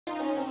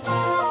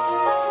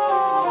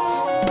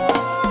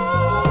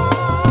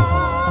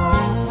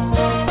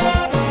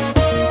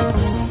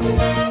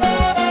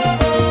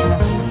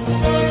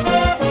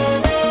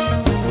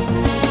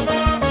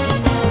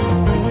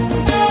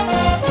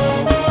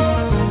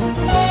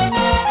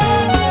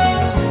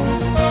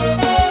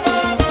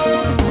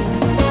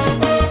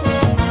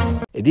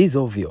It is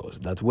obvious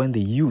that when the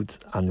youth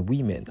and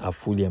women are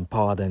fully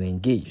empowered and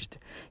engaged,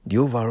 the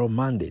overall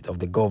mandate of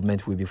the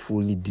government will be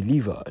fully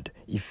delivered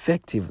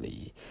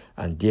effectively,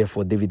 and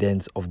therefore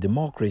dividends of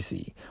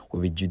democracy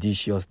will be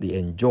judiciously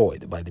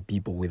enjoyed by the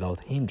people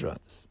without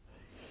hindrance.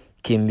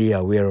 Keenly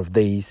aware of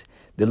this,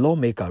 the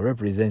lawmaker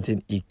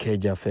representing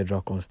Ikeja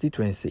Federal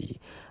Constituency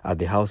at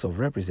the House of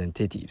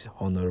Representatives,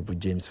 Hon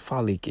James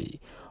Faleke,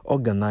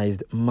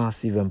 organized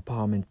massive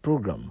empowerment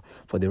program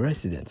for the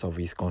residents of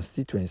his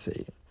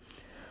constituency.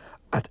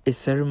 At a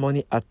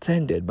ceremony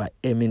attended by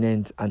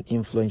eminent and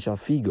influential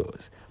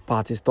figures,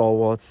 party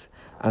stalwarts,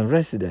 and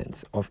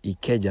residents of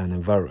Ikeja and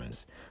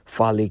environs,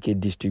 Faleke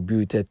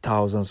distributed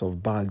thousands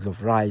of bags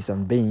of rice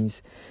and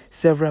beans,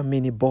 several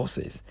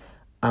mini-buses,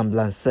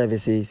 ambulance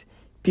services,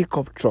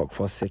 pickup truck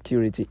for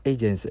security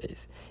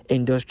agencies,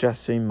 industrial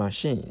sewing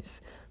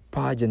machines,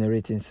 power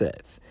generating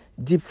sets,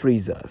 deep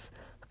freezers,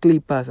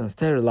 clippers and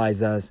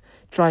sterilizers,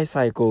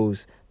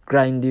 tricycles,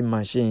 grinding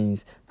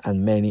machines,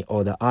 and many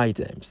other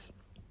items.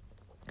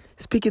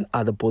 Speaking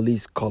at the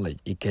Police College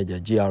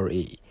Ikeja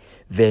GRA,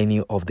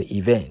 venue of the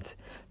event,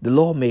 the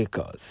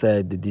lawmaker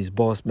said the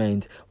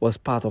disbursement was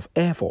part of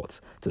efforts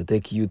to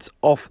take youths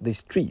off the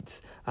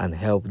streets and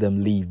help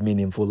them live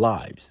meaningful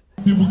lives.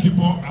 People keep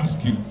on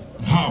asking,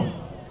 how?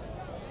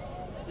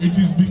 It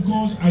is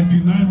because I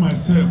deny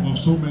myself of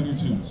so many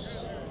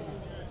things.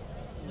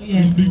 Oh,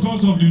 yes. It's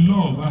because of the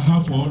love I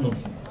have for all of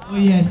you. Oh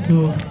yes,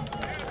 so.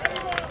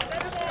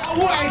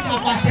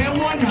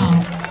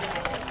 Now.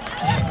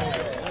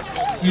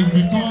 It's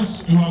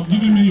because you have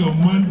given me your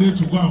mandate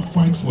to go and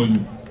fight for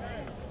you,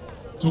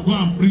 to go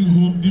and bring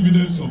home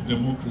dividends of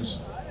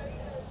democracy.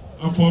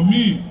 And for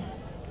me,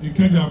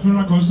 Ikeja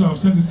Federal Constituency, I've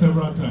said it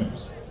several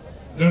times,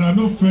 there are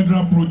no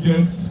federal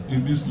projects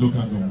in this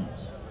local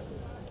government.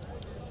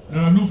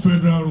 There are no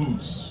federal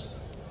roads.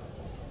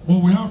 But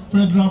we have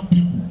federal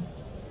people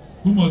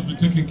who must be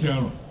taken care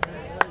of.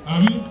 I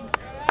mean,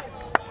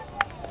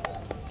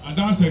 and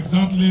that's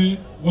exactly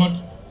what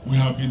we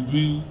have been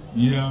doing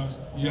year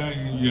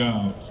in, year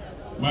out.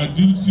 My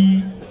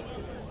duty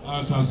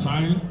as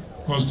assigned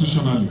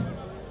constitutionally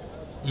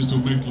is to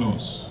make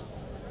laws.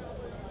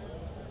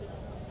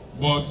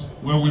 But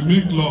when we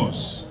make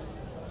laws,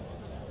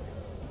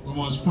 we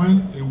must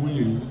find a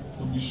way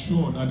to be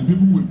sure that the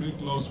people we make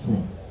laws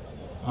for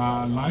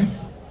are alive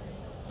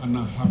and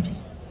are happy.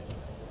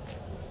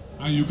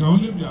 And you can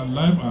only be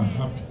alive and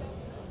happy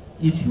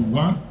if you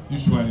want,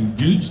 if you are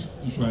engaged,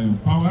 if you are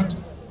empowered,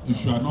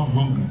 if you are not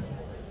hungry.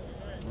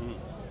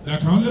 There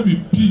can only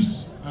be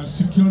peace and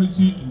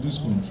security in this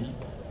country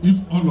if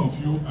all of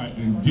you are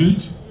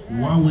engaged in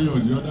one way or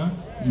the other,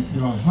 if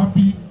you are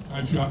happy,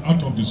 and if you are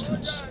out of the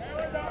streets.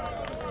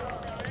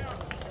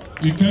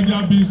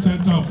 Ikeja being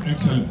center of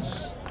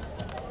excellence,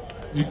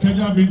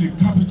 Ikeja being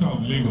the capital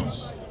of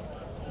Lagos,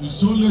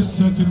 is only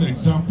setting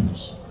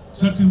examples,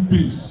 setting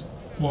pace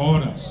for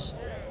others.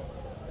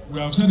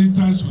 We have said it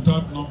times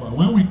without number.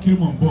 When we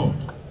came on board,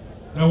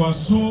 there were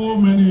so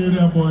many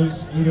area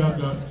boys, area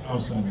girls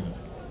outside there.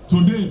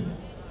 Today,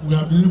 we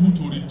have been able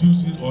to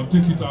reduce it or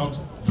take it out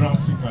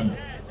drastically.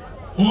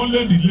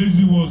 Only the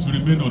lazy ones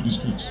remain on the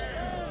streets.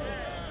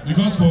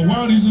 Because for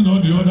one reason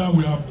or the other,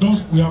 we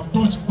have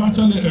touched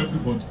virtually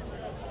everybody.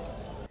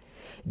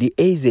 The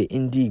Eze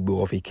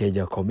Indigbo of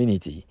Ikeja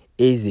community,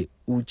 Eze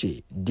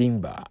Uche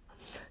Dimba,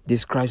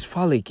 describes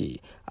Faleke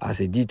as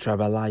a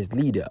detribalized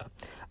leader,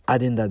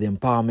 adding that the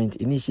empowerment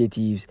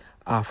initiatives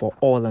are for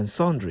all and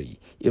sundry,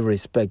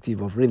 irrespective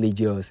of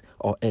religious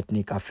or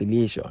ethnic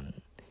affiliation.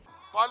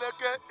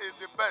 Faleke is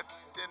the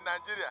best in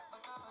Nigeria,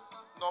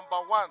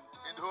 #1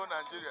 in the whole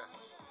Nigeria.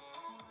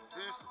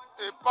 His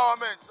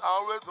empowerments are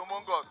always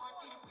among us,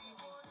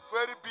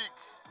 very big.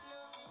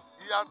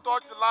 He has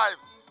touched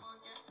lives,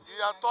 he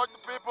has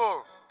touched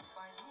people.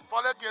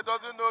 Faleke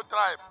doesn't know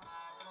tribe,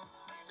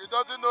 he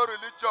doesn't know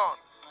religion,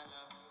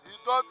 he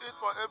does it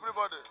for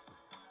everybody.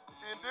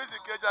 In this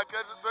Ikeja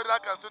Federal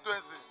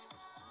Constituency,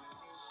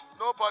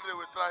 nobody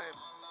will try him,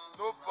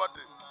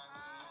 nobody.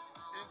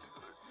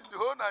 In the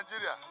whole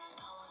Nigeria,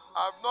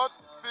 I've not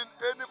seen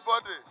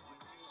anybody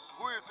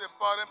who is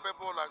empowering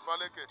people like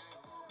Faleke.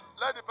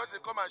 Let the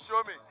person come and show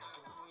me.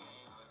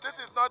 This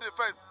is not the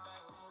first,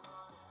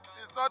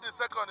 it's not the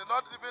second, it's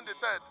not even the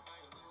third,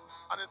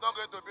 and it's not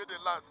going to be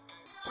the last.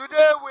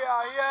 Today we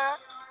are here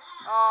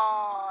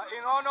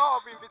in honor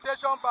of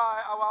invitation by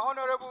our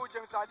Honorable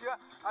James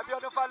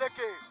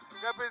Faleke,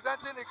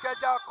 representing the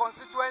Ikeja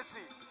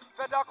constituency,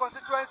 Federal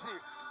Constituency.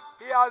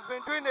 He has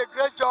been doing a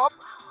great job.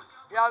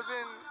 He has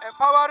been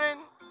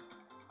empowering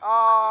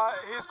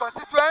his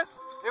constituents,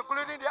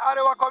 including the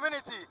Arewa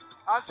community.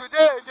 And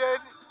today again,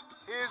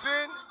 he is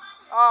doing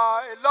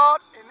a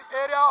lot in the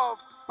area of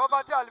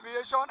poverty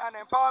alleviation and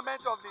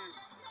empowerment of the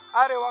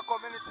Arewa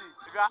community.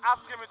 If you are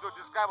asking me to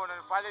describe Hon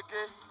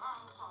Faleke,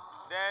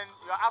 then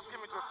you are asking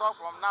me to talk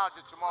from now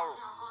to tomorrow.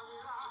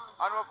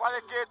 Hon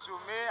Faleke, to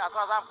me, as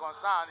far as I'm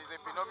concerned, is a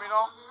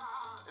phenomenon,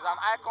 is an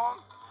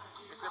icon,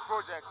 it's a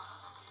project.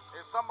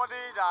 It's somebody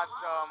that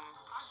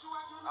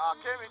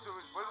came into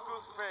his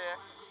political sphere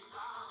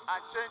and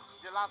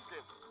changed the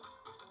landscape.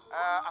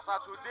 As of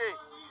today,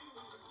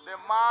 the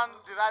man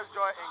derives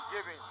joy in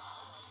giving,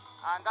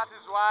 and that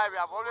is why we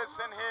have always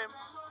seen him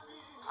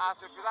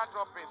as a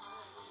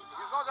philanthropist.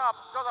 It's not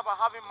just about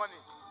having money.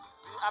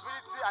 The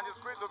ability and the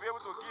spirit to be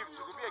able to give,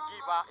 to be a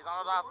giver, is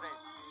another thing.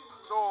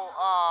 So,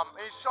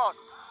 in short,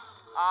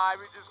 I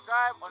will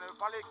describe Hon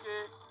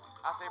Faleke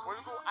as a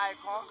political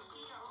icon.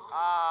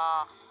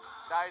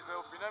 That is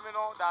a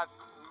phenomenon that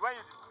when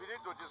you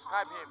begin to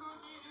describe him,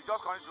 you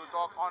just continue to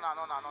talk on and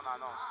on and on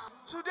and on.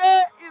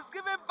 Today is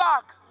giving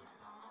back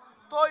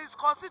to his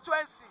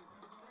constituency,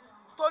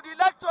 to the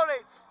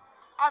electorate,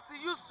 as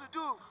he used to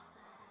do.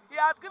 He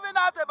has given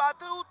out about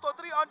 200 to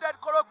 300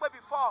 korokwe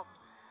before.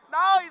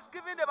 Now he's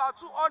giving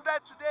about 200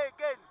 today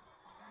again.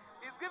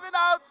 He's giving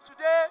out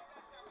today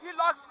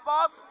Hilux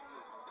bus,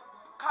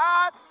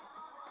 cars,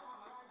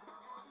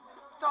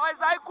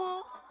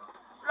 tricycle,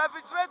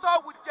 refrigerator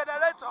with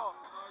generator,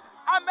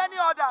 and many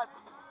others.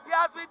 He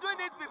has been doing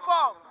it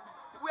before.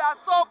 We are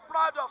so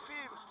proud of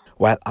him.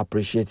 While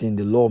appreciating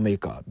the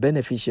lawmaker,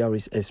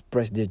 beneficiaries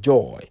expressed their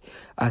joy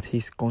at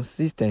his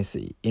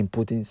consistency in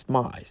putting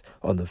smiles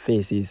on the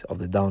faces of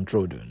the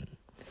downtrodden.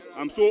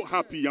 I'm so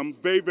happy. I'm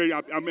very, very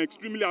happy. I'm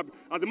extremely happy.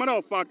 As a matter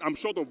of fact, I'm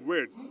short of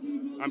words.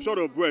 I'm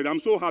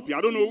so happy. I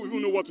don't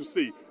even know what to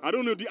say. I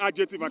don't know the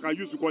adjective I can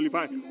use to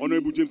qualify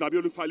Honorable James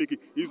Faleke.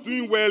 He's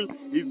doing well.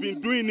 He's been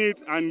doing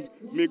it, and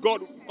may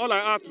God. All I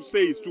have to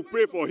say is to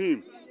pray for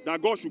him,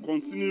 that God should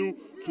continue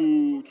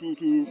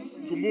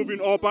to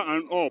moving up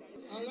and up.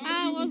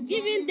 I was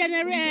given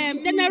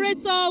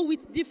generator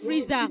with the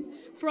freezer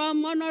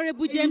from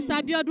Honorable James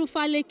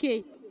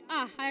Faleke.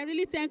 I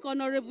really thank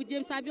Honorable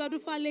James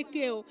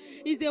Faleke.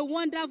 He's a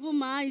wonderful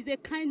man, he's a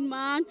kind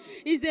man,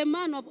 he's a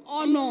man of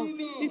honor.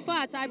 In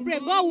fact, I pray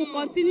God will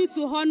continue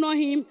to honor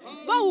him.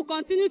 God will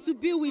continue to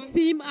be with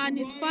him and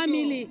his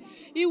family.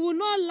 He will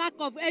not lack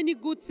of any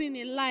good thing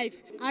in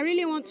life. I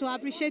really want to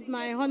appreciate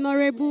my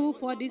Honorable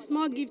for the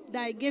small gift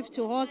that he gave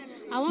to us.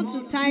 I want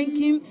to thank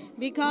him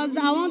because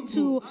I want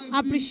to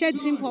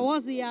appreciate him for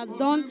what he has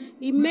done.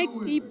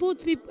 He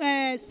put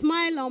people,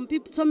 smile on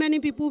people, so many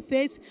people's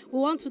face. We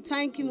want to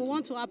thank him. We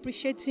want to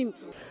appreciate him.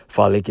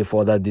 Faleke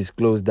further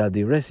disclosed that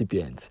the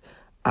recipients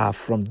are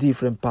from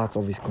different parts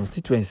of his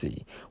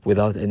constituency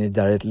without any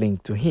direct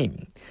link to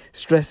him,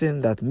 stressing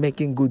that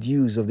making good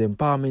use of the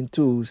empowerment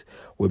tools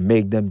will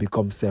make them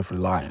become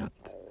self-reliant.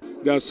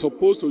 They are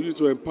supposed to use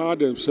to empower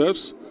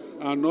themselves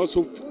and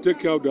also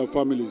take care of their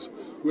families.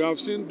 We have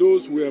seen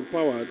those who are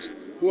empowered,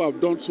 who have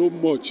done so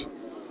much,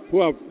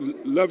 who have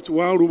left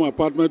one-room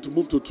apartment to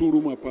move to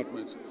two-room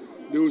apartments.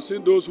 They will see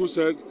those who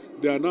said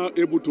they are now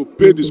able to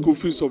pay the school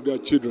fees of their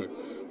children.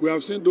 We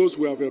have seen those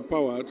who have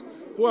empowered,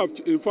 who have,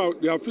 in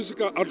fact, their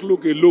physical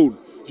outlook alone,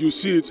 you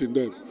see it in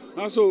them.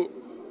 And so,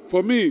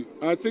 for me,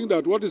 I think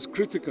that what is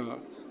critical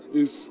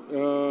is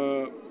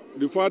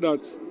the fact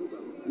that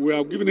we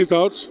have given it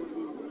out,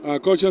 our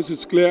conscience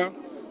is clear,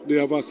 they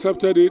have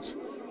accepted it,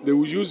 they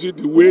will use it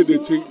the way they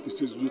think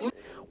it is used.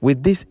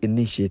 With this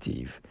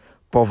initiative,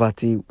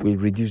 poverty will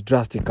reduce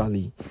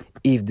drastically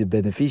if the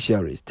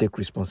beneficiaries take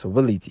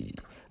responsibility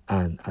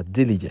and are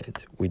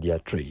diligent with their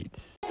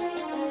trades.